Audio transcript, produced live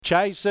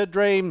Chase a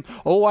Dream,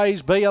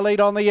 always be a lead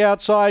on the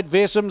outside.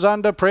 Vessam's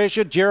under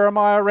pressure.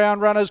 Jeremiah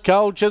round runners.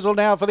 Cold Chisel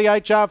now for the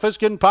HR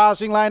Fiskin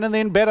passing lane, and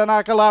then Better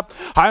Knuckle up.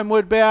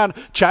 Homeward bound.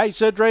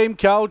 Chase a Dream.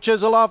 Cold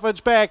Chisel off its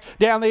back.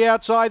 Down the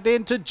outside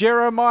then to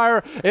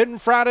Jeremiah. In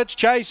front it's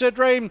Chase a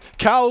Dream.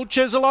 Cold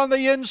Chisel on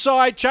the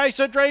inside.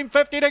 Chase a Dream,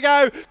 50 to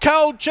go.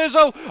 Cold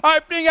Chisel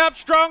opening up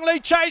strongly.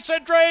 Chase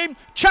a Dream.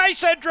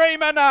 Chase a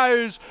Dream a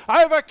nose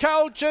over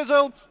Cold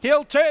Chisel.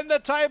 He'll turn the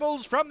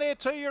tables from their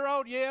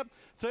 2-year-old year.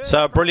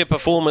 So a brilliant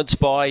performance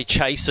by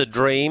Chase a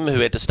Dream, who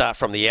had to start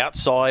from the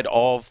outside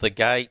of the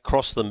gate,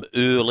 crossed them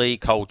early.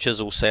 Cold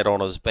Chisel sat on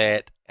his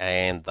bat,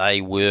 and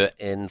they were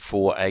in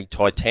for a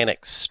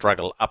titanic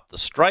struggle up the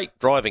straight.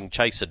 Driving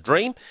Chase a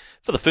Dream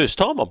for the first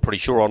time, I'm pretty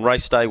sure, on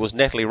race day was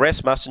Natalie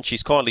Rasmussen.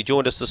 She's kindly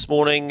joined us this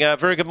morning.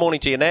 Very good morning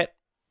to you, Nat.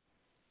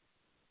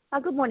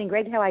 Good morning,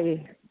 Greg. How are you?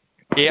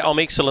 Yeah, I'm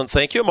excellent,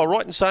 thank you. Am I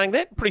right in saying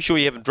that? Pretty sure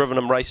you haven't driven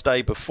him race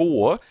day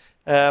before.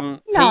 No,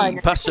 he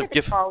must have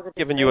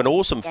given you an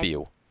awesome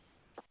feel.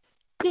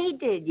 He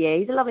did, yeah.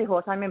 He's a lovely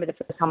horse. I remember the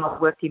first time I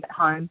worked with him at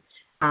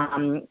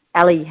home.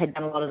 Ali had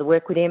done a lot of the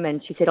work with him,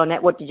 and she said,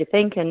 Nat, what did you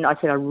think? And I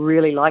said, I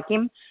really like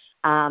him.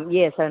 And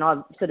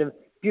I've sort of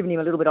driven him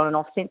a little bit on and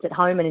off since at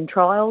home and in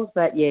trials,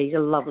 but yeah, he's a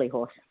lovely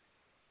horse.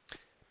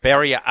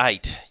 Barrier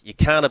 8, you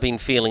can't have been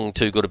feeling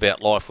too good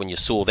about life when you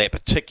saw that,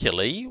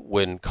 particularly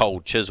when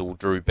Cold Chisel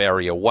drew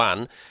Barrier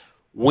 1.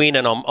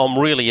 And I'm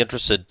really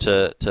interested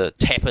to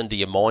tap into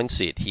your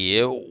mindset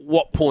here.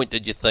 What point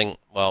did you think,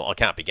 well, I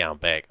can't be going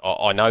back.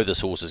 I know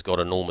this horse has got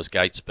enormous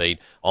gate speed.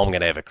 I'm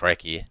going to have a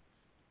crack here.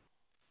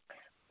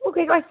 Well,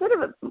 Greg,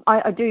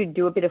 I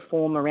do a bit of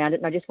form around it,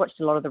 and I just watched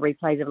a lot of the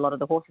replays of a lot of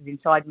the horses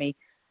inside me.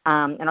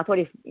 And I thought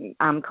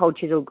if Cold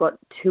Chisel got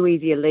too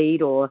easy a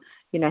lead or,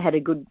 had a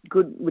good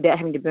without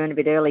having to burn a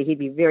bit early, he'd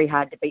be very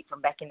hard to beat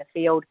from back in the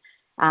field.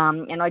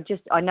 And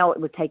I know it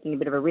was taking a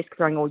bit of a risk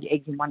throwing all your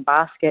eggs in one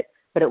basket.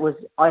 But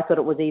I thought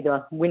it was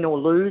either win or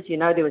lose.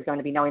 There was going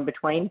to be no in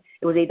between.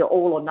 It was either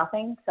all or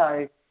nothing.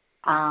 So,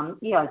 I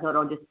thought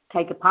I'll just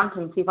take a punt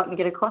and see if I can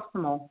get across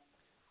them all.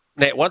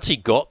 Now, once he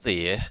got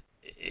there,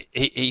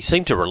 he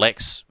seemed to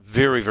relax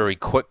very, very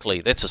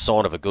quickly. That's a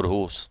sign of a good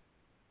horse.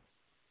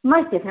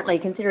 Most definitely,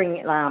 considering,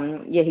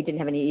 he didn't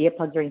have any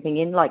earplugs or anything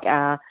in.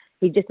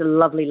 He's just a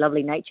lovely,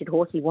 lovely natured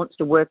horse. He wants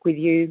to work with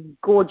you.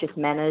 Gorgeous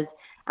manners.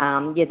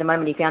 The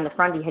moment he found the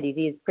front, he had his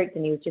ears pricked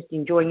and he was just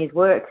enjoying his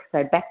work.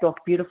 So backed off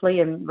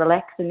beautifully and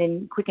relaxed and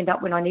then quickened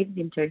up when I needed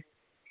him to.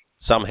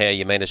 Somehow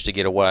you managed to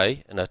get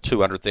away in a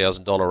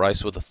 $200,000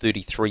 race with a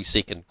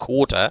 33-second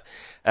quarter.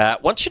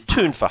 Once you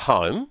turned for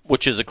home,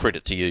 which is a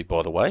credit to you,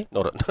 by the way,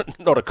 not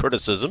a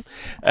criticism,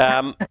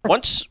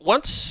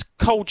 once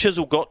Cold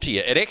Chisel got to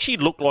you, it actually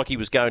looked like he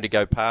was going to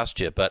go past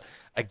you. But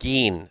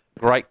again,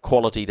 great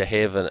quality to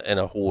have in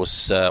a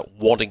horse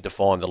wanting to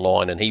find the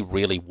line, and he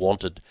really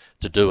wanted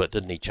to do it,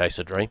 didn't he, Chase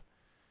a Dream?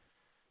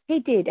 He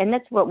did, and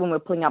that's what, when we were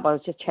pulling up, I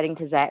was just chatting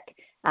to Zach,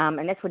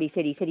 and that's what he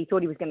said. He said he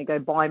thought he was going to go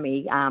by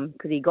me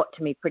because he got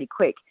to me pretty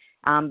quick.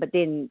 But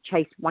then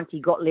Chase, once he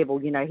got level,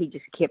 he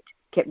just kept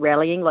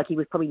rallying, like he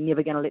was probably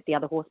never going to let the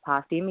other horse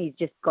past him. He's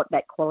just got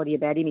that quality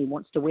about him. He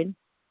wants to win.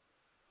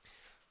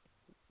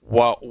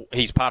 Well,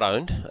 he's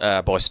part-owned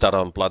by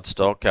Stud-On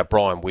Bloodstock,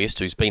 Brian West,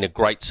 who's been a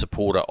great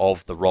supporter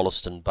of the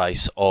Rolleston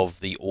base of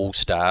the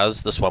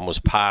All-Stars. This one was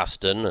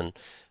passed in,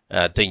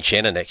 and Dean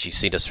Shannon actually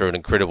sent us through an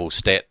incredible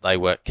stat. They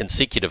were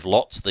consecutive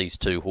lots, these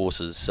two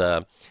horses,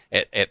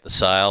 at the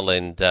sale,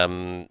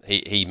 and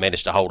he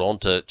managed to hold on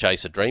to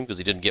Chase a Dream because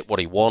he didn't get what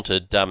he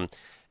wanted.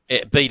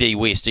 BD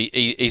West,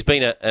 he's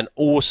been an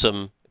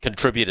awesome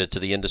contributor to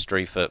the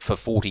industry for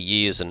 40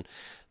 years, and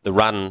the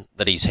run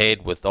that he's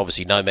had with,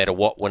 obviously, No Matter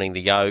What winning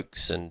the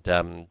Oaks and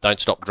Don't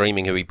Stop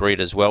Dreaming, who he bred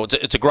as well.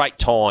 It's a great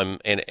time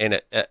and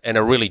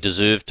a really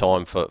deserved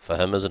time for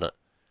him, isn't it?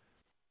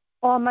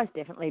 Oh, most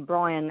definitely.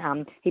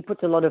 Brian, he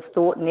puts a lot of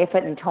thought and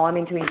effort and time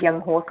into his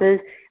young horses.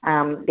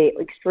 They're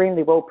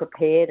extremely well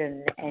prepared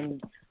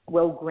and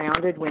well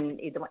grounded when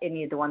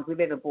any of the ones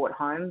we've ever brought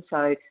home.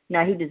 So,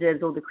 no, he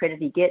deserves all the credit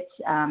he gets,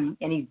 and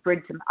he's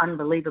bred some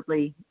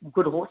unbelievably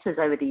good horses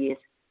over the years.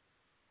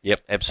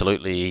 Yep,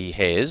 absolutely he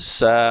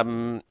has.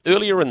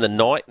 Earlier in the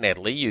night,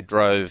 Natalie, you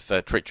drove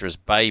Treacherous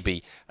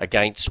Baby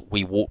against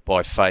We Walk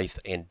by Faith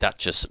and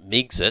Duchess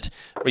Megxit.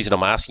 The reason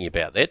I'm asking you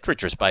about that,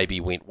 Treacherous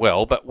Baby went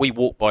well, but We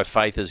Walk by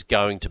Faith is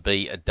going to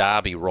be a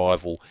derby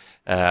rival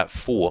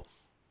for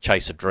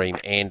Chase a Dream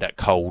and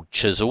Cold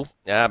Chisel.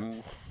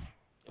 I'm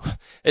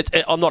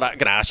not going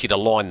to ask you to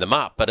line them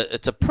up, but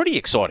it's a pretty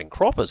exciting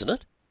crop, isn't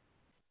it?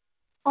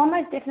 Oh,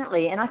 most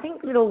definitely. And I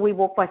think little We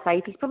Walk by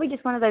Faith, he's probably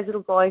just one of those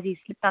little guys, he's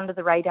slipped under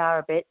the radar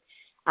a bit.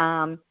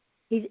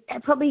 He's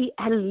probably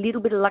had a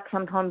little bit of luck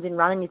sometimes in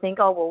running. You think,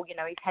 oh, well,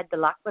 he's had the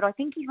luck. But I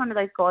think he's one of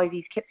those guys,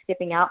 he's kept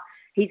stepping up.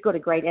 He's got a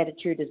great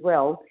attitude as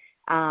well.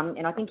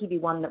 And I think he'd be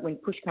one that when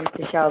push comes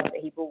to shove,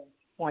 he will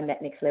find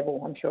that next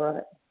level, I'm sure of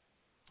it.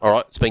 All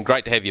right, it's been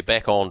great to have you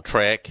back on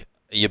track.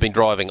 You've been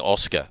driving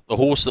Oscar, the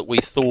horse that we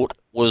thought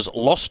was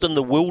lost in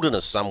the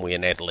wilderness somewhere,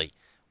 Natalie.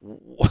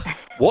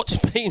 What's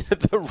been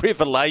the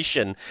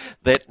revelation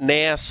that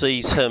now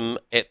sees him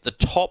at the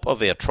top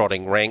of our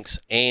trotting ranks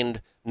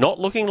and not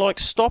looking like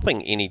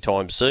stopping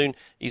anytime soon?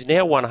 He's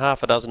now won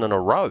half a dozen in a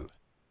row.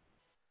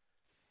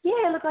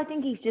 Yeah, look, I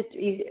think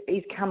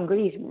he's come good.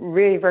 He's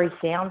really very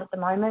sound at the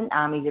moment.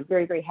 He's a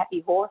very, very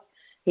happy horse.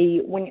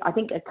 I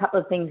think a couple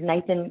of things,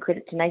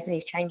 credit to Nathan,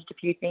 he's changed a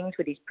few things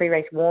with his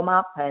pre-race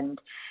warm-up, and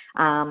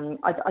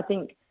I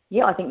think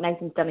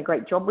Nathan's done a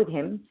great job with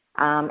him,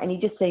 and he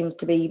just seems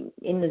to be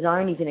in the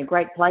zone. He's in a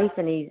great place,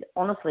 and he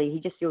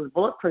just feels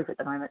bulletproof at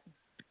the moment.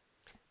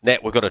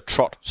 Nat, we've got a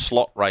trot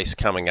slot race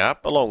coming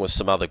up, along with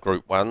some other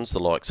Group 1s, the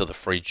likes of the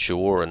Fred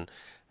Shaw and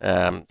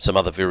some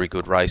other very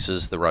good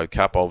races, the Rowe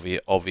Cup,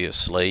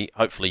 obviously.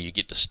 Hopefully you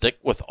get to stick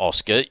with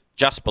Oscar.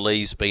 Just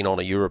Believe's been on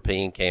a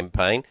European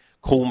campaign.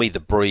 Call Me the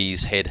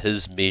Breeze had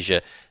his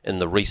measure in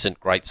the recent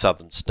Great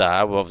Southern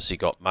Star. We've obviously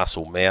got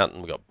Muscle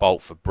Mountain, we've got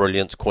Bolt for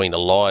Brilliance, Queen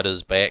of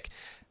Lighter's back.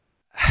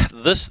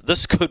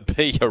 This could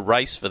be a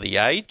race for the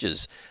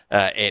ages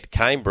at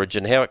Cambridge,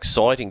 and how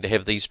exciting to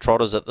have these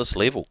trotters at this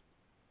level.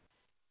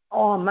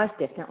 Oh, most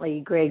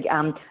definitely, Greg.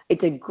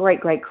 It's a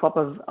great crop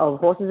of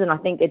horses, and I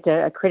think it's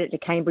a credit to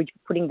Cambridge for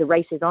putting the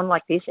races on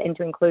like this and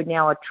to include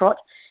now a trot.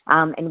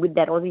 And with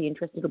that Aussie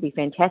interest, it'll be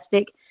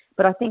fantastic.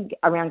 But I think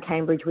around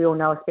Cambridge, we all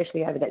know,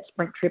 especially over that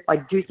sprint trip, I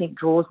do think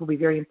draws will be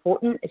very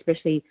important,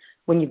 especially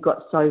when you've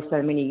got so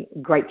many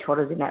great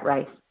trotters in that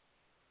race.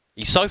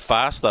 He's so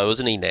fast, though,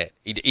 isn't he, Nat?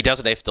 He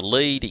doesn't have to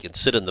lead. He can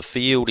sit in the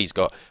field. He's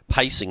got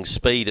pacing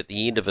speed at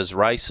the end of his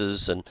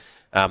races, and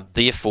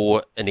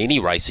therefore, in any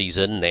race he's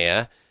in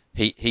now,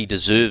 he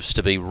deserves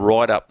to be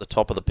right up the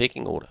top of the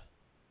pecking order.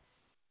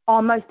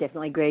 Oh, most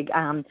definitely, Greg.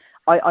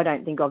 I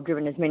don't think I've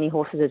driven as many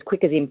horses as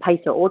quick as him,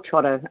 pacer or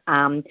trotter.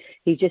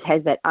 He just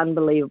has that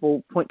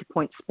unbelievable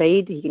point-to-point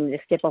speed. He can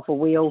just step off a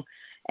wheel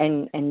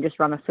and just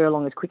run a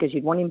furlong as quick as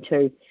you'd want him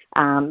to.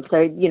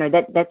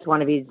 So, that's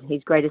one of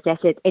his greatest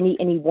assets. And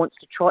he wants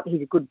to trot.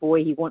 He's a good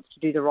boy. He wants to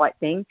do the right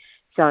thing.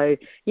 So,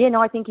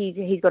 I think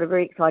he's got a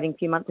very exciting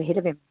few months ahead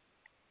of him.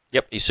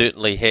 Yep, he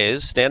certainly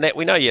has. Now, Nat,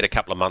 we know you had a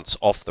couple of months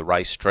off the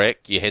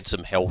racetrack. You had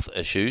some health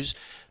issues.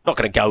 Not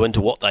going to go into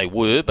what they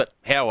were, but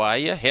how are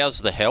you?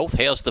 How's the health?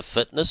 How's the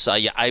fitness? Are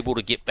you able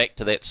to get back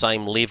to that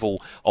same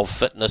level of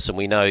fitness? And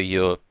we know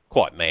you're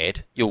quite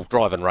mad. You'll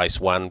drive in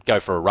race 1, go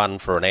for a run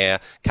for an hour,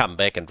 come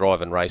back and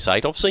drive in race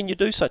 8. I've seen you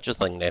do such a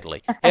thing,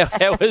 Natalie.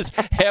 How is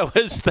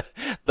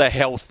the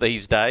health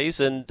these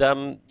days? And,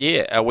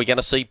 are we going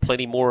to see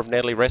plenty more of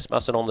Natalie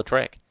Rasmussen on the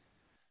track?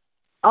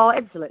 Oh,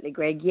 absolutely,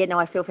 Greg. Yeah, no,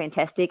 I feel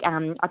fantastic.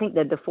 I think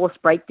the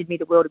forced break did me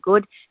the world of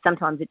good.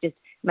 Sometimes it just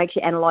makes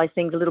you analyse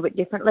things a little bit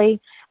differently.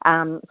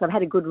 So I've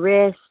had a good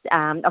rest.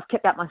 I've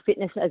kept up my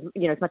fitness as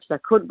much as I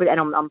could, and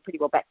I'm pretty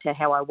well back to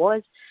how I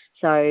was.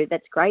 So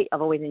that's great.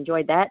 I've always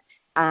enjoyed that.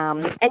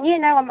 I'm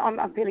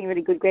feeling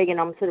really good, Greg,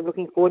 and I'm sort of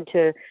looking forward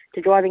to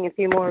driving a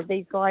few more of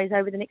these guys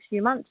over the next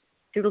few months.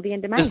 Till the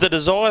end of May. Is the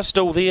desire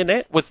still there,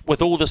 Nat,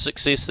 with all the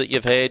success that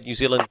you've had, New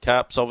Zealand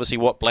Cups, obviously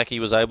what Blackie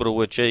was able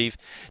to achieve?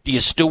 Do you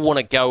still want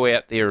to go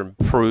out there and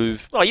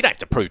prove, well, you don't have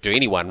to prove to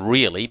anyone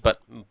really, but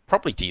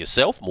probably to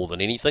yourself more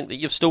than anything, that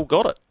you've still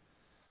got it?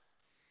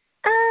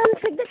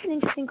 So that's an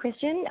interesting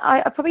question.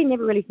 I probably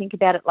never really think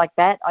about it like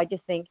that. I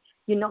just think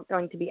you're not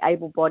going to be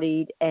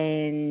able-bodied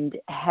and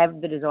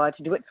have the desire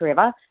to do it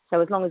forever.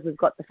 So as long as we've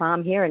got the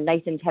farm here and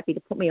Nathan's happy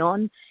to put me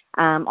on,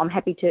 I'm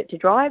happy to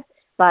drive.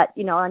 But,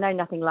 I know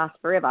nothing lasts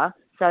forever,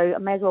 so I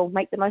may as well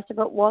make the most of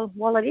it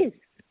while it is.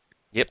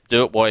 Yep,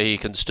 do it while you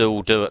can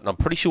still do it. And I'm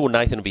pretty sure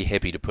Nathan would be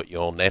happy to put you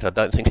on that. I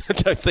don't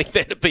think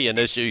that'd be an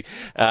issue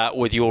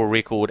with your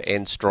record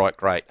and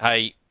strike rate.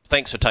 Hey,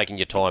 thanks for taking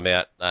your time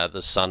out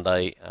this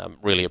Sunday.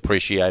 Really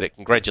appreciate it.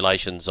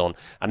 Congratulations on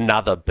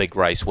another big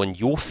race win.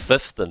 You're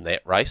 5th in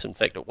that race. In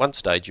fact, at one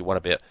stage you won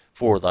about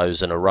 4 of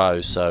those in a row.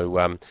 So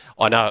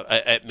I know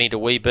it meant a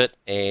wee bit,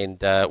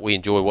 and we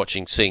enjoy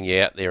seeing you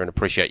out there, and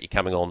appreciate you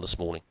coming on this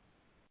morning.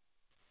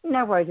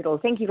 No worries at all.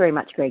 Thank you very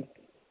much, Greg.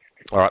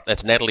 All right,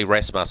 that's Natalie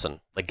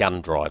Rasmussen, the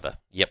gun driver.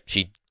 Yep,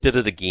 she did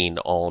it again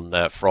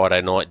on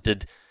Friday night,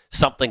 did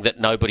something that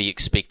nobody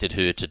expected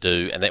her to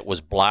do, and that was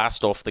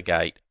blast off the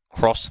gate,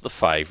 cross the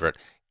favourite,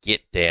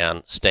 get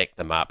down, stack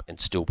them up, and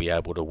still be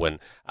able to win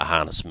a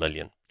harness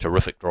million.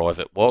 Terrific drive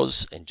it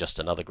was, and just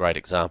another great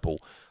example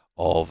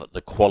of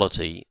the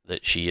quality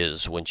that she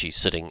is when she's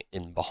sitting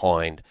in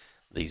behind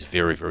these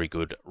very, very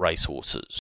good racehorses.